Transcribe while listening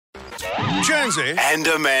Jonesy and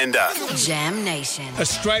Amanda. Jam Nation.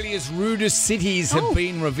 Australia's rudest cities have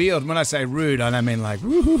been revealed. When I say rude, I don't mean like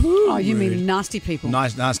Oh, you rude. mean nasty people?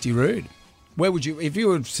 Nice, nasty, rude. Where would you, if you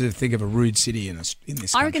were to think of a rude city in this country?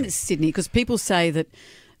 I reckon it's Sydney, because people say that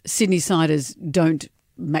Sydney-siders don't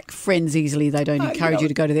make friends easily. They don't encourage you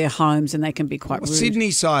to go to their homes, and they can be quite rude.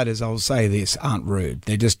 Sydney-siders, I'll say this, aren't rude.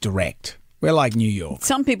 They're just direct. We're like New York.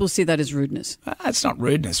 Some people see that as rudeness. It's not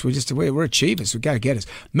rudeness. We're achievers. We're go-getters.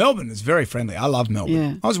 Melbourne is very friendly. I love Melbourne.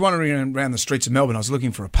 Yeah. I was wandering around the streets of Melbourne. I was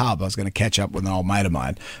looking for a pub. I was going to catch up with an old mate of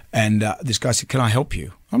mine. And this guy said, "Can I help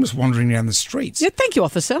you?" I'm just wandering down the streets. Yeah, thank you,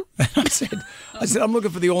 officer. I said, "I'm looking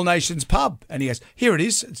for the All Nations pub." And he goes, "Here it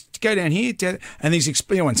is. Go down here." And he's,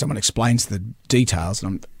 when someone explains the details,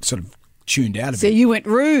 and I'm sort of tuned out of So it. you went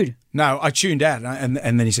rude. No, I tuned out. And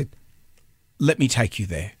then he said, "Let me take you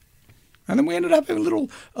there." And then we ended up having a little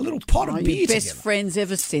pot of beer Your best together. friends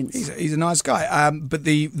ever since. He's a nice guy. But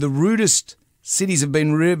the rudest cities have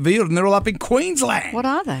been revealed, and they're all up in Queensland. What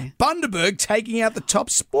are they? Bundaberg taking out the top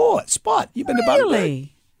spot. You've been to Bundaberg?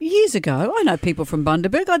 Really? Years ago. I know people from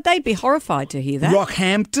Bundaberg. They'd be horrified to hear that.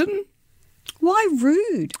 Rockhampton? Why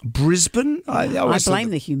rude? Brisbane? I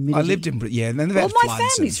blame the humidity. I lived in Brisbane. Yeah, and then they've Well, had my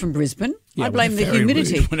floods family's from Brisbane. Yeah, I blame the very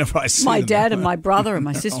humidity. rude whenever I see My them. dad and my brother and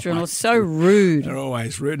my sister-in-law, so rude. They're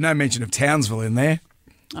always rude. No mention of Townsville in there.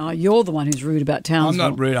 Oh, you're the one who's rude about Townsville.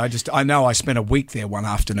 I'm not rude. I know I spent a week there one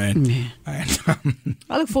afternoon. Yeah. And,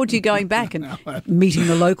 I look forward to you going back and meeting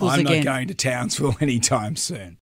the locals I'm again. not going to Townsville anytime soon.